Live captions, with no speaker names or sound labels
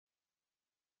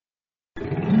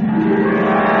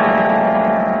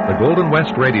Golden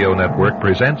West Radio Network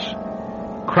presents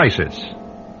Crisis.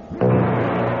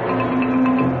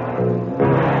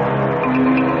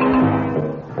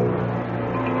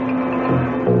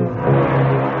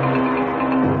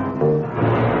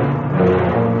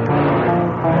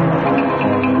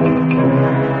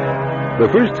 The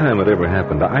first time it ever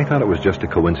happened, I thought it was just a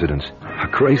coincidence. A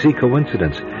crazy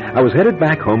coincidence. I was headed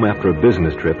back home after a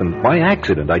business trip, and by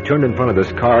accident, I turned in front of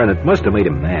this car, and it must have made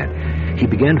him mad. He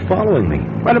began following me,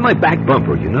 right at my back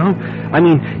bumper, you know? I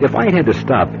mean, if I'd had to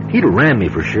stop, he'd have ran me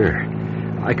for sure.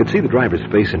 I could see the driver's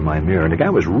face in my mirror, and the guy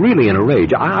was really in a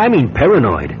rage. I mean,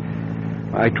 paranoid.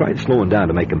 I tried slowing down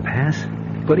to make him pass,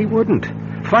 but he wouldn't.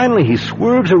 Finally, he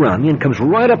swerves around me and comes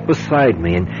right up beside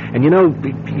me, and you know,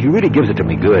 he really gives it to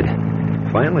me good.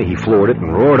 Finally, he floored it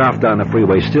and roared off down the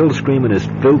freeway, still screaming his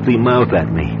filthy mouth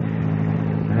at me.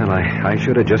 Well, I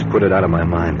should have just put it out of my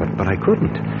mind, but I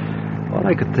couldn't. All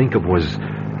I could think of was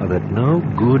that no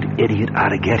good idiot ought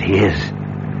to get his.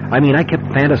 I mean, I kept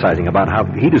fantasizing about how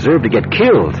he deserved to get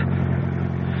killed. It's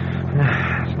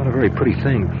not a very pretty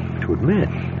thing to admit,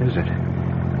 is it?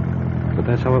 But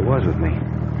that's how it was with me.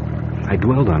 I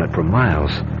dwelled on it for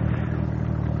miles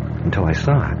until I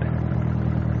saw it.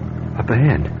 Up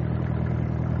ahead.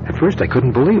 At first, I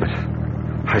couldn't believe it.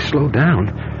 I slowed down.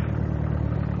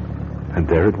 And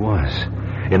there it was,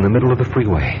 in the middle of the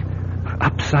freeway.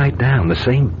 Upside down, the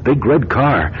same big red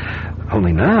car.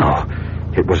 Only now,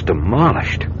 it was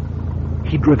demolished.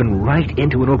 He'd driven right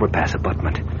into an overpass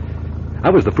abutment.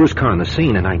 I was the first car on the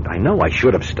scene, and I know I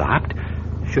should have stopped.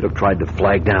 Should have tried to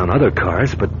flag down other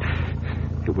cars, but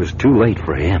it was too late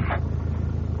for him.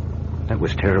 That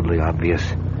was terribly obvious.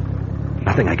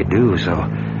 Nothing I could do, so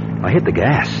I hit the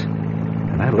gas,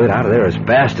 and I lit out of there as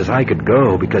fast as I could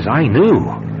go, because I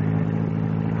knew,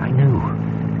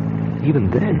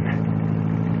 even then,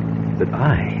 that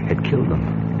I had killed him.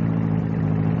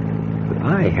 That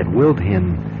I had willed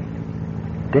him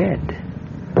dead.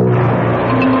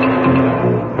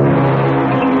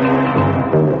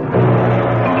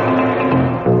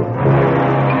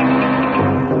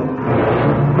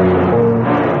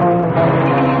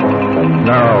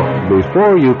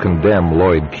 Before you condemn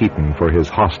Lloyd Keaton for his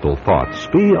hostile thoughts,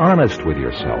 be honest with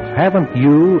yourself. Haven't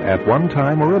you, at one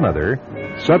time or another,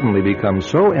 suddenly become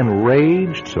so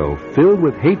enraged, so filled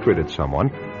with hatred at someone,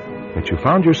 that you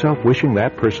found yourself wishing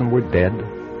that person were dead?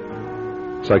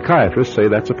 Psychiatrists say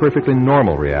that's a perfectly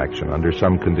normal reaction under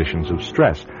some conditions of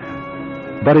stress.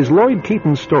 But is Lloyd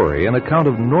Keaton's story an account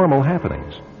of normal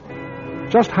happenings?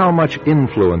 Just how much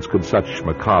influence could such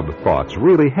macabre thoughts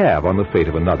really have on the fate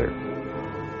of another?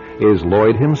 Is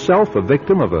Lloyd himself a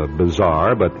victim of a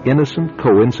bizarre but innocent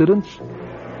coincidence?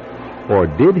 Or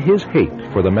did his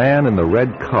hate for the man in the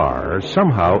red car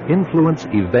somehow influence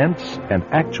events and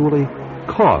actually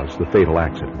cause the fatal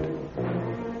accident?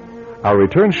 I'll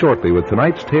return shortly with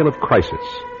tonight's tale of crisis,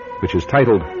 which is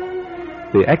titled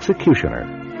The Executioner.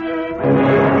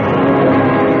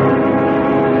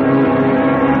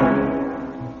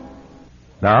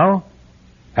 Now,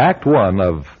 Act 1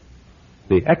 of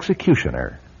The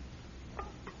Executioner.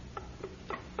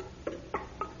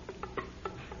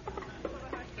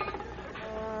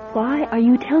 Why are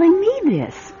you telling me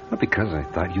this? Well, because I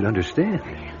thought you'd understand.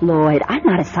 Lloyd, I'm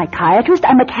not a psychiatrist.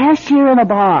 I'm a cashier in a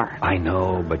bar. I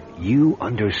know, but you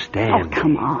understand. Oh,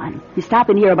 come on. You stop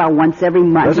in here about once every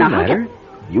month. Doesn't matter.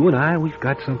 You and I, we've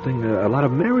got something a lot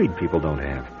of married people don't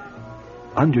have.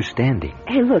 Understanding.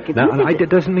 Hey, look, if it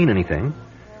doesn't mean anything,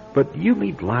 but you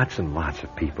meet lots and lots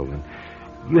of people, and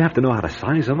you have to know how to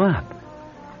size them up.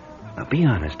 Now, be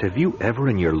honest. Have you ever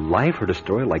in your life heard a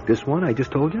story like this one I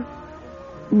just told you?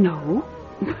 No.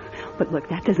 But look,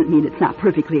 that doesn't mean it's not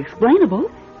perfectly explainable.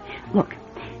 Look,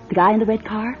 the guy in the red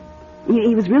car,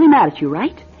 he was really mad at you,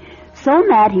 right? So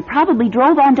mad he probably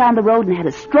drove on down the road and had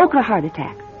a stroke or a heart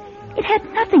attack. It had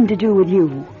nothing to do with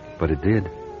you. But it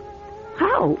did.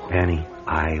 How? Annie,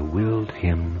 I willed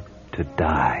him to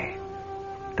die.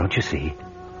 Don't you see?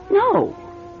 No.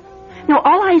 No,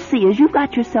 all I see is you've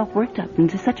got yourself worked up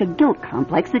into such a guilt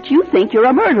complex that you think you're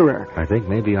a murderer. I think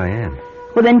maybe I am.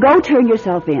 Well, then go turn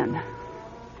yourself in.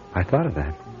 I thought of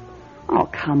that. Oh,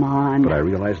 come on. But I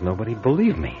realized nobody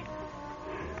believed me.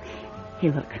 Hey,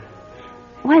 look.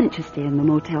 Why don't you stay in the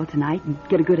motel tonight and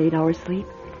get a good 8 hours sleep?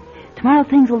 Tomorrow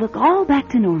things will look all back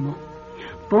to normal.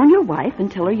 Phone your wife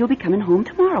and tell her you'll be coming home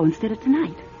tomorrow instead of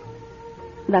tonight.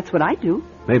 That's what I do.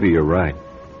 Maybe you're right.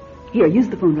 Here, use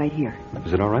the phone right here.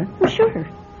 Is it all right? Well, sure.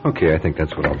 Okay, I think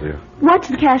that's what I'll do. Watch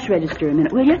the cash register a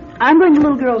minute, will you? I'm going to the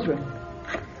little girl's room.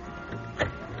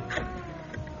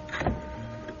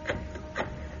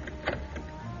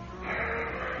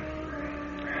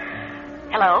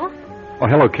 Hello? Oh,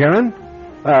 hello, Karen.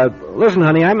 Listen,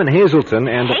 honey, I'm in Hazleton,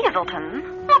 and...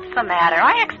 Hazleton? What's the matter?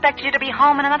 I expect you to be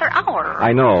home in another hour.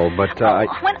 I know, but,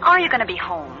 When are you going to be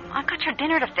home? I've got your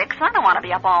dinner to fix. I don't want to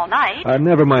be up all night.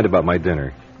 Never mind about my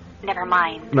dinner. Never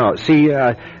mind. No, see,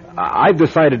 I've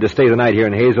decided to stay the night here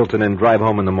in Hazleton and drive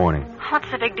home in the morning.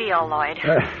 What's the big deal, Lloyd?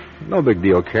 No big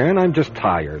deal, Karen. I'm just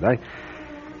tired.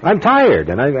 I'm tired,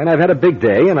 and I've had a big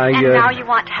day, and And now you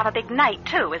want to have a big night,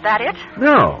 too. Is that it?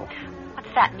 No.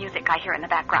 What's that music I hear in the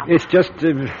background? It's just,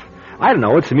 I don't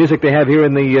know. It's the music they have here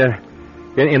in the,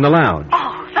 in the lounge.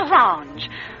 Oh, the lounge.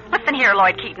 Listen here,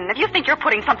 Lloyd Keaton. If you think you're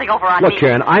putting something over on me... Look,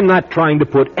 Karen, I'm not trying to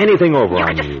put anything over you on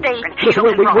could just you. stay in Listen,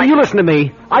 Hazleton will you listen to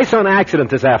me? I saw an accident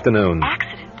this afternoon.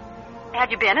 Accident?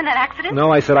 Have you been in an accident? No,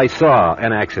 I said I saw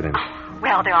an accident.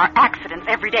 Well, there are accidents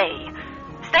every day.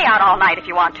 Stay out all night if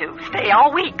you want to. Stay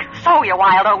all week. Sow your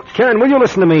wild oats. Karen, will you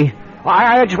listen to me?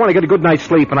 I just want to get a good night's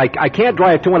sleep, and I can't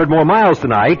drive 200 more miles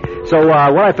tonight. So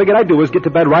what I figured I'd do is get to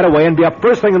bed right away and be up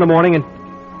first thing in the morning and...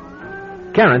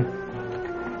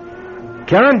 Karen?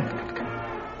 Karen?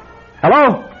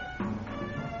 Hello?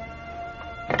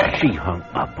 She hung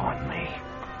up on me.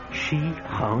 She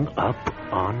hung up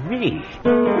on me.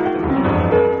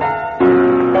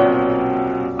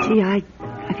 Gee, I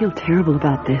feel terrible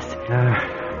about this.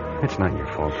 It's not your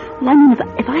fault. Well, I mean,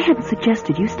 if I hadn't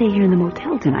suggested you stay here in the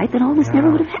motel tonight, then all this never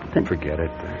would have happened. Forget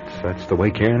it. That's the way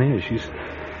Karen is.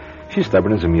 She's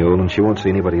stubborn as a mule, and she won't see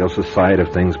anybody else's side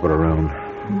of things but her own.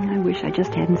 I wish I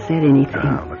just hadn't said anything.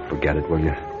 But forget it, will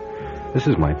you? This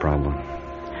is my problem.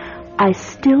 I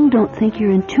still don't think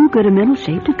you're in too good a mental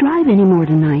shape to drive anymore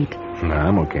tonight. No,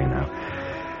 I'm okay now.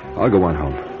 I'll go on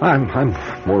home. I'm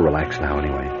more relaxed now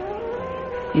anyway.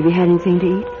 Have you had anything to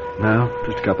eat? No,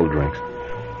 just a couple of drinks.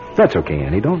 That's okay,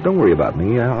 Annie. Don't worry about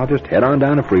me. I'll just head on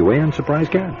down the freeway and surprise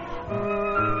Karen.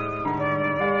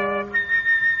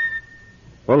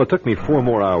 Well, it took me 4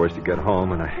 more hours to get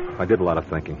home, and I did a lot of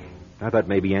thinking. I thought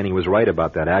maybe Annie was right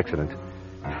about that accident.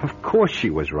 Of course she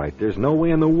was right. There's no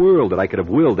way in the world that I could have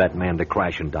willed that man to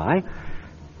crash and die.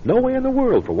 No way in the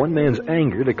world for one man's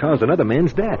anger to cause another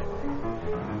man's death.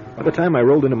 By the time I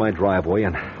rolled into my driveway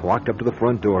and walked up to the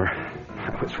front door,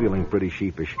 I was feeling pretty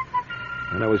sheepish.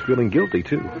 And I was feeling guilty,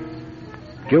 too.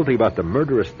 Guilty about the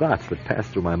murderous thoughts that passed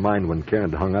through my mind when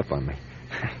Karen hung up on me.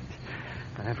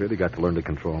 I've really got to learn to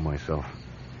control myself.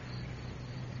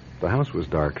 The house was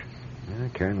dark.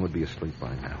 Karen would be asleep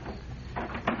by now.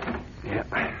 Yeah,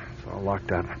 it's all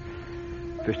locked up.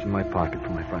 Fished in my pocket for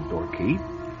my front door key.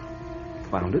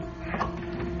 Found it.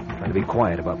 Trying to be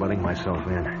quiet about letting myself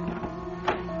in.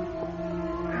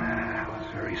 I was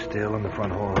very still in the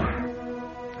front hall.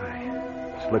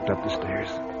 I slipped up the stairs.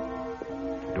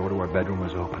 The door to our bedroom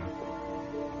was open.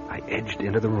 I edged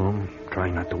into the room,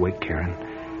 trying not to wake Karen.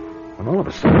 When all of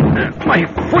a sudden, my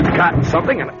foot got in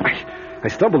something, and I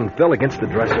stumbled and fell against the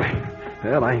dresser.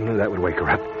 Well, I knew that would wake her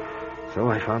up. So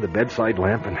I found a bedside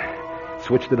lamp and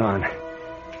switched it on.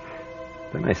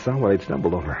 Then I saw what I'd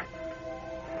stumbled over.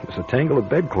 It was a tangle of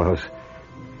bedclothes.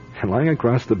 And lying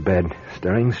across the bed,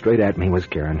 staring straight at me, was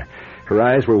Karen. Her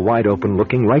eyes were wide open,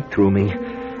 looking right through me,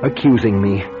 accusing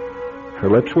me. Her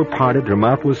lips were parted, her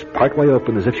mouth was partway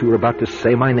open as if she were about to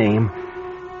say my name.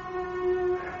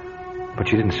 But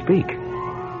she didn't speak.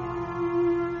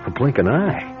 Or blink an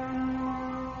eye.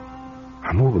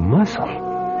 Or move a muscle.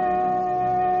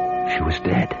 She was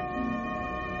dead.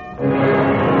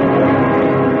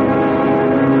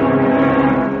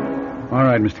 All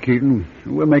right, Mr. Keaton.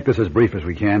 We'll make this as brief as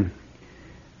we can.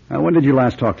 When did you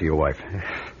last talk to your wife?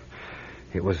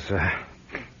 It was,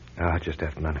 just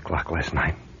after 9 o'clock last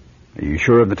night. Are you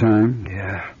sure of the time?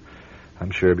 Yeah,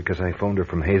 I'm sure because I phoned her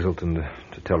from Hazleton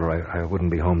to tell her I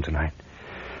wouldn't be home tonight.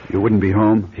 You wouldn't be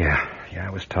home? Yeah, I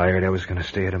was tired. I was going to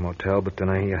stay at a motel, but then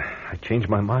I changed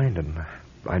my mind and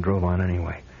I drove on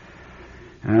anyway.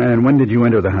 And when did you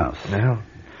enter the house? Well,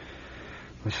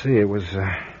 let's see, it was,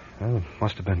 it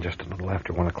must have been just a little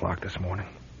after 1 o'clock this morning.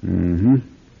 Mm-hmm.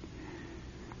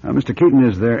 Mr. Keaton,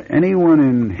 is there anyone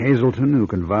in Hazleton who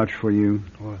can vouch for you?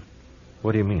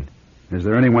 What do you mean? Is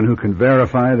there anyone who can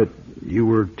verify that you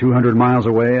were 200 miles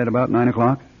away at about 9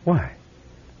 o'clock? Why?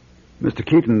 Mr.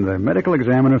 Keaton, the medical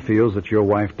examiner feels that your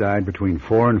wife died between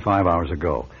 4 and 5 hours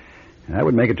ago. And that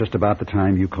would make it just about the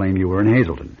time you claim you were in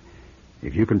Hazleton.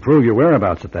 If you can prove your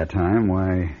whereabouts at that time,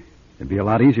 why, it'd be a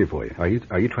lot easier for you.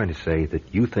 Are you trying to say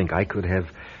that you think I could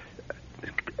have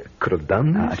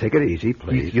done this? Take it easy,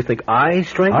 please. You think I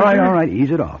strangled her? All right,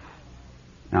 ease it off.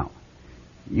 Now,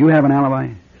 you have an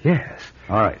alibi? Yes.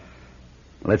 All right.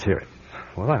 Let's hear it.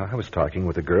 Well, I was talking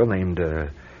with a girl named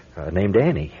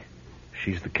Annie.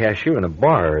 She's the cashier in a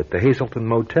bar at the Hazleton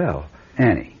Motel.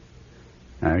 Annie.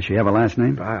 Does she have a last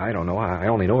name? I don't know. I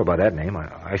only know her by that name.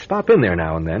 I stop in there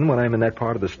now and then when I'm in that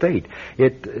part of the state.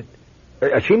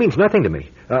 She means nothing to me.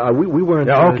 We weren't...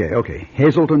 Okay.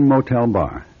 Hazelton Motel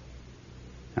Bar.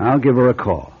 I'll give her a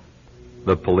call.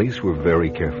 The police were very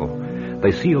careful.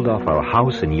 They sealed off our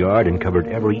house and yard and covered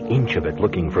every inch of it,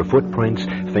 looking for footprints,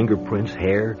 fingerprints,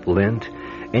 hair, lint,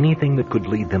 anything that could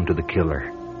lead them to the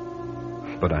killer.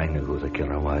 But I knew who the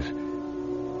killer was.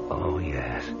 Oh,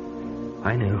 yes.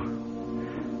 I knew.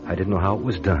 I didn't know how it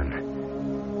was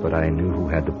done, but I knew who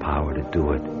had the power to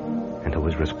do it and who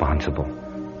was responsible.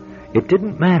 It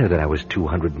didn't matter that I was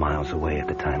 200 miles away at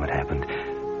the time it happened.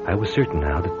 I was certain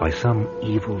now that by some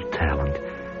evil talent,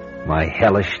 my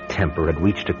hellish temper had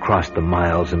reached across the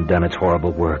miles and done its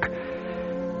horrible work.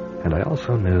 And I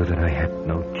also knew that I had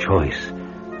no choice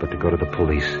but to go to the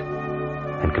police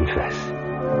and confess.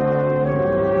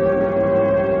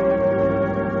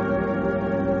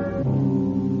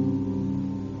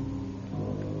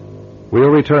 We'll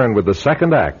return with the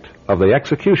second act of The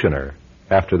Executioner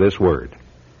after this word.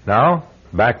 Now,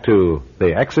 back to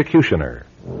The Executioner.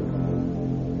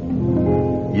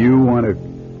 You want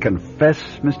to confess,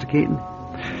 Mr. Keaton?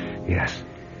 Yes.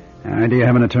 Do you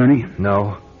have an attorney?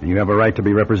 No. You have a right to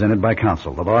be represented by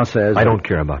counsel. The law says... I don't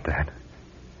care about that.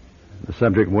 The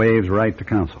subject waives right to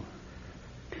counsel.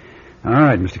 All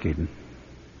right, Mr. Keaton.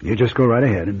 You just go right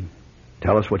ahead and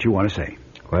tell us what you want to say.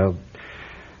 Well,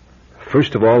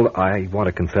 first of all, I want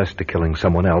to confess to killing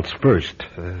someone else first.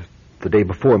 The day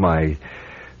before my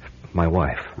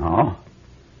wife. Oh?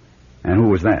 And who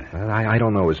was that? I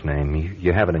don't know his name.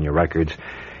 You have it in your records.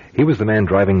 He was the man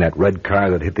driving that red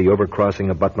car that hit the overcrossing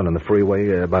abutment on the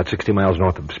freeway about 60 miles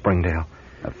north of Springdale.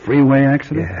 A freeway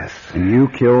accident? Yes. And you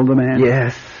killed the man?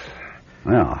 Yes.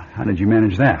 Well, how did you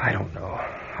manage that? I don't know.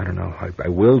 I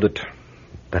willed it.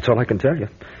 That's all I can tell you.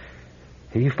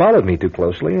 He followed me too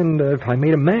closely, and I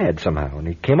made him mad somehow. And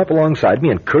he came up alongside me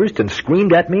and cursed and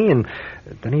screamed at me, and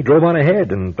then he drove on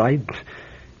ahead, and I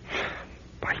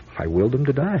willed him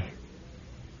to die.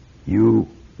 You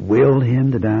willed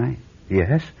him to die?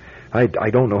 Yes. I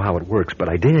don't know how it works, but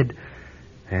I did.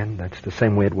 And that's the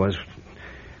same way it was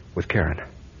with Karen.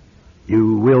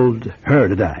 You willed her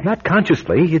to die? Not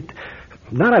consciously.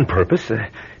 Not on purpose.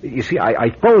 You see, I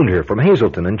phoned her from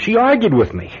Hazelton, and she argued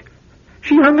with me.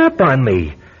 She hung up on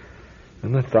me.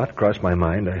 And the thought crossed my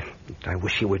mind, I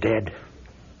wish she were dead.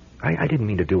 I didn't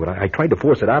mean to do it. I tried to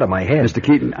force it out of my head. Mr.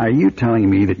 Keaton, are you telling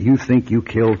me that you think you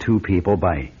killed two people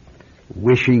by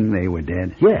wishing they were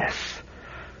dead? Yes.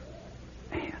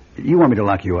 You want me to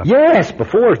lock you up? Yes,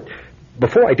 before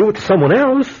I do it to someone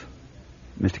else.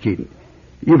 Mr. Keaton,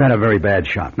 you've had a very bad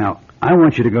shock. Now, I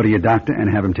want you to go to your doctor and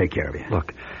have him take care of you.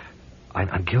 Look,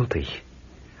 I'm guilty.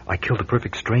 I killed a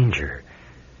perfect stranger.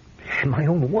 And my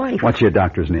own wife. What's your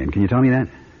doctor's name? Can you tell me that?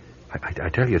 I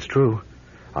tell you, it's true.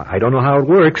 I don't know how it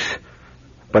works,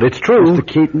 but it's true. Mr.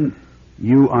 Keaton,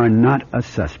 you are not a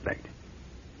suspect.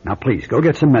 Now, please, go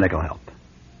get some medical help.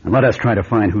 And let us try to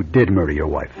find who did murder your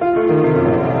wife.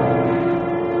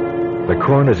 The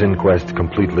coroner's inquest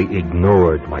completely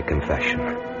ignored my confession.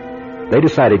 They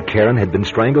decided Karen had been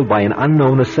strangled by an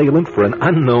unknown assailant for an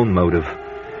unknown motive.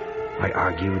 I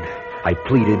argued, I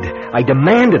pleaded, I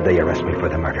demanded they arrest me for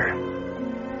the murder.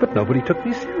 But nobody took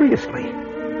me seriously.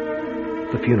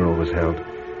 The funeral was held.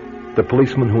 The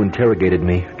policeman who interrogated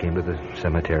me came to the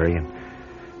cemetery, and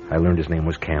I learned his name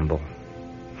was Campbell.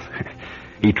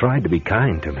 He tried to be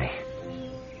kind to me.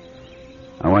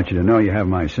 I want you to know you have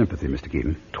my sympathy, Mr.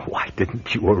 Keaton. Why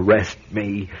didn't you arrest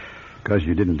me? Because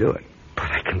you didn't do it.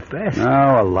 But I confessed.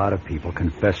 No, a lot of people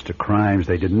confess to crimes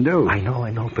they didn't do. I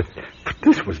know, but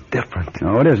this was different.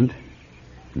 No, it isn't.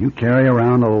 You carry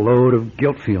around a load of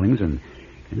guilt feelings, and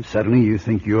suddenly you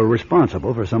think you're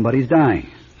responsible for somebody's dying.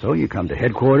 So you come to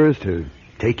headquarters to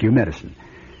take your medicine.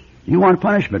 You want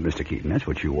punishment, Mr. Keaton. That's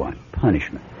what you want.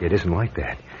 Punishment. It isn't like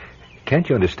that. Can't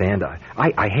you understand?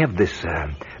 I have this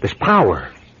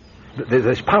power.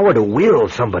 This power to will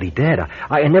somebody dead.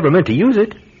 I never meant to use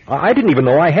it. I didn't even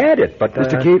know I had it, but...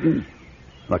 Mr. Keaton,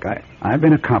 look, I've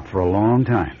been a cop for a long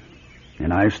time.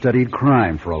 And I've studied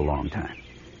crime for a long time.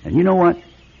 And you know what?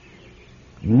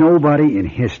 Nobody in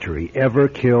history ever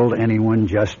killed anyone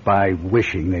just by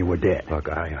wishing they were dead. Look,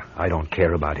 I don't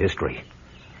care about history.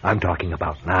 I'm talking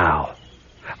about now.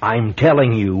 I'm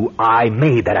telling you, I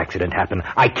made that accident happen.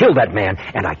 I killed that man,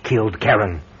 and I killed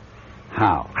Karen.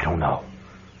 How? I don't know.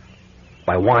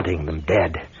 By wanting them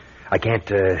dead. I can't,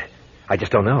 I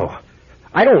just don't know.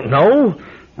 I don't know. All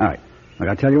right. Look,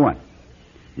 I'll tell you what.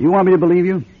 You want me to believe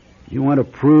you? You want to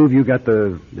prove you got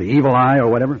the evil eye or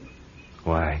whatever?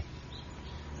 Why?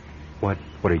 What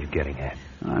are you getting at?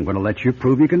 I'm going to let you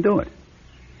prove you can do it.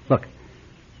 Look,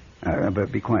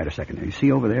 But be quiet a second. You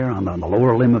see over there on the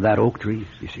lower limb of that oak tree?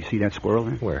 You see that squirrel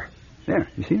there? Where? There.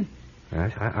 You see it?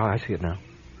 I see it now.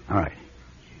 All right.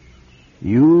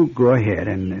 You go ahead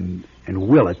and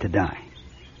will it to die.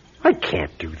 I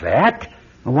can't do that.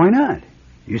 Well, why not?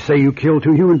 You say you killed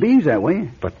 2 human beings that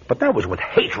way. But that was with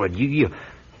hatred. You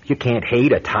can't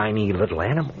hate a tiny little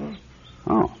animal.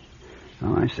 Oh,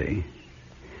 I see.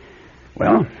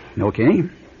 Well, okay.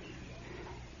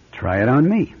 Try it on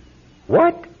me.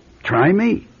 What? Try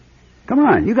me. Come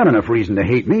on, you got enough reason to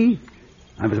hate me.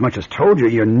 I've as much as told you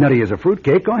you're nutty as a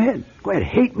fruitcake. Go ahead,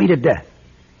 hate me to death.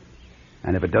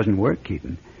 And if it doesn't work,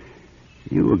 Keaton,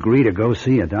 you agree to go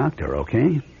see a doctor,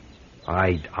 okay?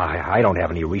 I don't have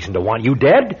any reason to want you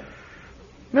dead.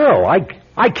 No,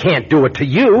 I can't do it to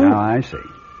you. No, I see.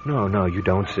 No, you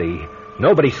don't see.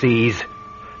 Nobody sees.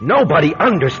 Nobody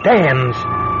understands.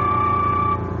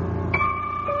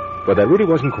 But that really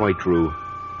wasn't quite true.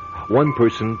 One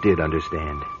person did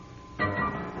understand.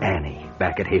 Annie,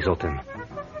 back at Hazelton.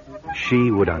 She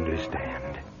would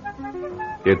understand.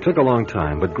 It took a long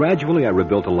time, but gradually I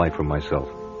rebuilt a life for myself,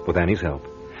 with Annie's help.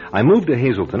 I moved to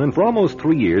Hazelton, and for almost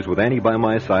 3 years, with Annie by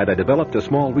my side, I developed a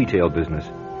small retail business.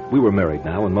 We were married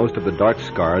now, and most of the dark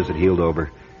scars had healed over.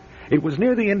 It was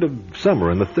near the end of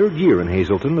summer in the 3rd year in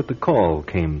Hazelton that the call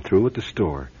came through at the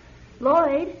store.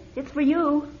 Lloyd, it's for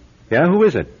you. Yeah, who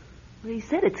is it? Well, he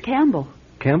said it's Campbell.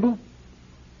 Campbell?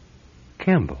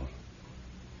 Campbell.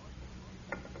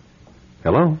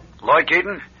 Hello? Lloyd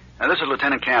Keaton, this is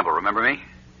Lieutenant Campbell. Remember me?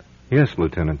 Yes,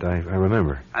 Lieutenant, I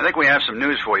remember. I think we have some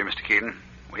news for you, Mr. Keaton.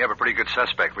 We have a pretty good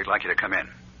suspect. We'd like you to come in.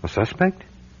 A suspect?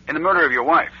 In the murder of your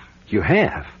wife. You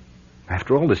have?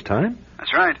 After all this time?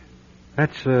 That's right.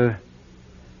 That's a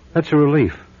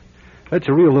relief. That's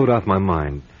a real load off my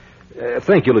mind.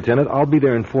 Thank you, Lieutenant. I'll be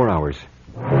there in 4 hours.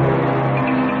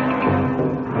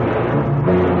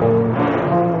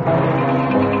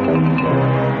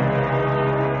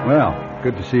 Well,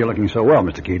 good to see you looking so well,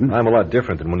 Mr. Keaton. I'm a lot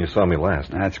different than when you saw me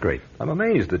last. That's great. I'm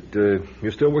amazed that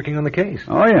you're still working on the case.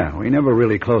 Oh, yeah. We never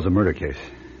really close a murder case.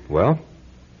 Well,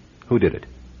 who did it?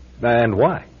 And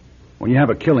why? When you have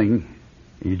a killing,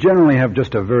 you generally have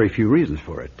just a very few reasons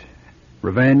for it.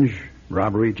 Revenge,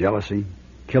 robbery, jealousy,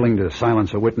 killing to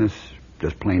silence a witness,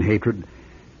 just plain hatred,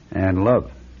 and love.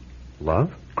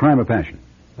 Love? Crime of passion.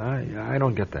 I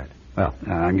don't get that. Well,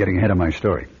 I'm getting ahead of my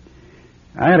story.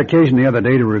 I had occasion the other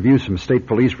day to review some state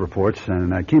police reports,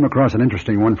 and I came across an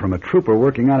interesting one from a trooper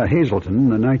working out of Hazelton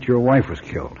the night your wife was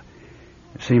killed.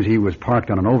 It seems he was parked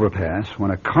on an overpass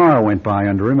when a car went by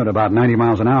under him at about 90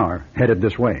 miles an hour, headed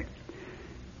this way.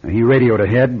 He radioed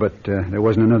ahead, but there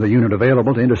wasn't another unit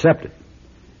available to intercept it.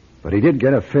 But he did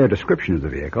get a fair description of the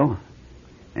vehicle,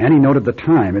 and he noted the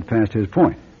time it passed his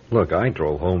point. Look, I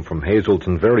drove home from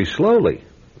Hazelton very slowly.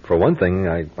 For one thing,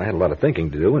 I had a lot of thinking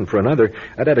to do, and for another,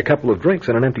 I'd had a couple of drinks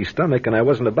on an empty stomach, and I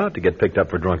wasn't about to get picked up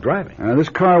for drunk driving. This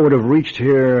car would have reached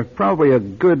here probably a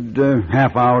good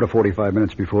half hour to 45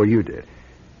 minutes before you did.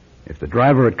 If the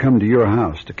driver had come to your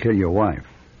house to kill your wife,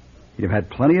 he'd have had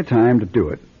plenty of time to do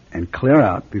it and clear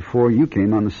out before you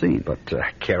came on the scene. But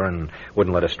Karen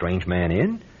wouldn't let a strange man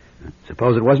in?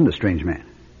 Suppose it wasn't a strange man.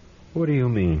 What do you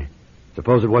mean?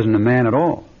 Suppose it wasn't a man at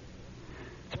all.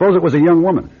 Suppose it was a young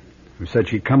woman who said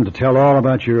she'd come to tell all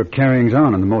about your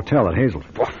carryings-on in the motel at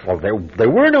Hazelton. Well, there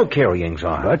were no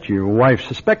carryings-on. But your wife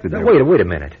suspected there were. Wait a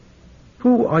minute.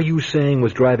 Who are you saying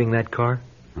was driving that car?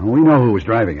 Well, we know who was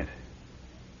driving it.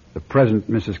 The present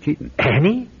Mrs. Keaton.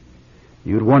 Annie?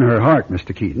 You'd won her heart,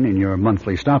 Mr. Keaton, in your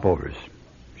monthly stopovers.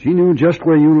 She knew just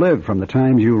where you lived from the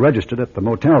time you registered at the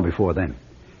motel before then.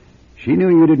 She knew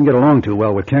you didn't get along too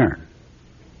well with Karen.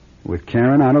 With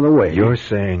Karen out of the way... You're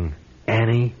saying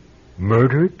Annie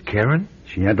murdered Karen?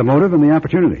 She had the motive and the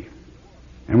opportunity.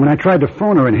 And when I tried to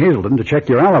phone her in Hazelton to check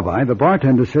your alibi, the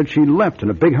bartender said she left in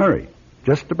a big hurry,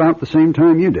 just about the same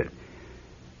time you did.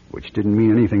 Which didn't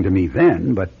mean anything to me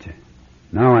then, but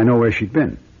now I know where she'd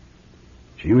been.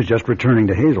 She was just returning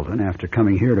to Hazelton after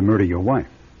coming here to murder your wife.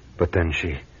 But then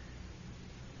she's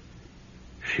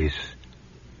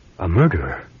a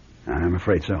murderer. I'm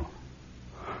afraid so.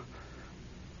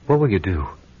 What will you do?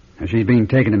 She's being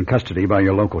taken in custody by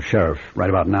your local sheriff right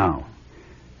about now.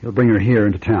 He'll bring her here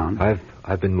into town.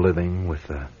 I've been living with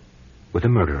a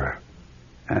murderer.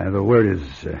 The word is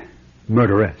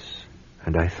murderess.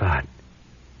 And I thought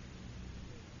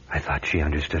she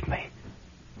understood me.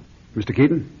 Mr.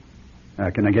 Keaton,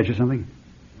 can I get you something?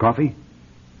 Coffee?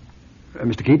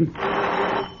 Mr. Keaton?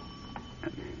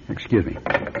 Excuse me.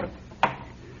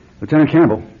 Lieutenant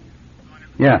Campbell.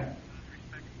 Yeah.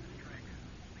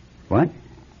 What?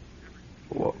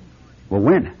 Well,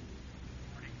 when?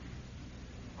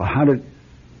 Well, how did...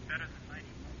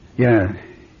 Yeah.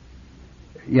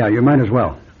 Yeah, you might as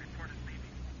well.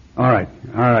 All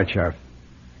right, Sheriff.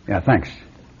 Yeah, thanks.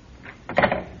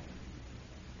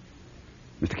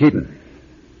 Mr. Keaton,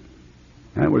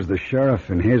 that was the sheriff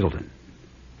in Hazleton,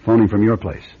 phoning from your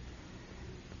place.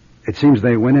 It seems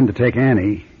they went in to take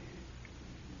Annie,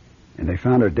 and they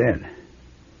found her dead.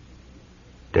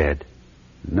 Dead?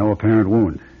 No apparent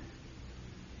wound.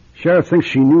 Sheriff thinks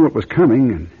she knew what was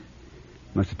coming and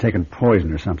must have taken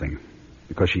poison or something,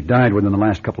 because she died within the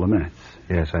last couple of minutes.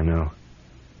 Yes, I know.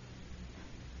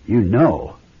 You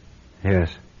know?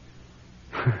 Yes.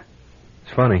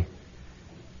 It's funny.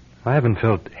 I haven't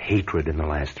felt hatred in the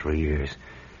last 3 years.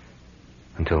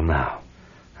 Until now.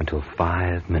 Until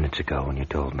 5 minutes ago when you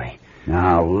told me.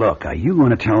 Now, look, are you going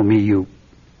to tell me you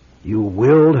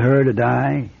willed her to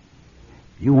die?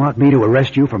 You want me to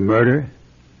arrest you for murder?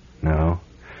 No.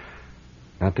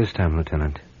 Not this time,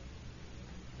 Lieutenant.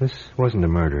 This wasn't a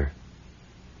murder.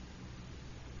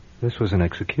 This was an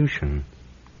execution.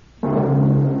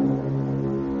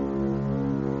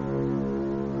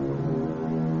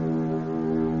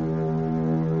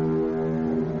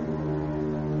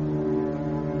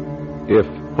 If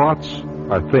thoughts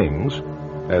are things,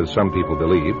 as some people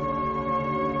believe,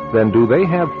 then do they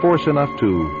have force enough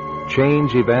to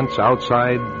change events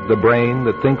outside the brain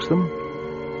that thinks them?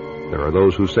 There are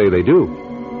those who say they do.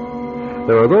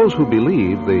 There are those who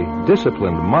believe the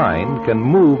disciplined mind can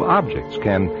move objects,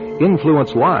 can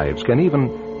influence lives, can even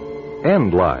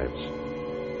end lives.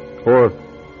 Or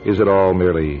is it all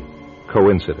merely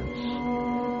coincidence?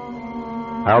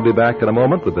 I'll be back in a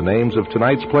moment with the names of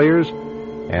tonight's players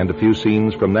and a few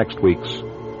scenes from next week's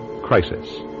Crisis.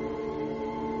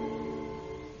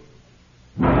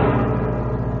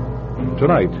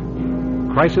 Tonight,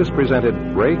 Crisis presented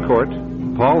Ray Court,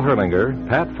 Paul Herlinger,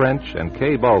 Pat French, and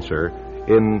Kay Balser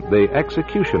in The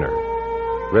Executioner,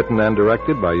 written and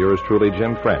directed by yours truly,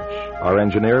 Jim French. Our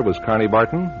engineer was Carney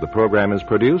Barton. The program is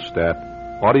produced at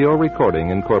Audio Recording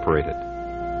Incorporated.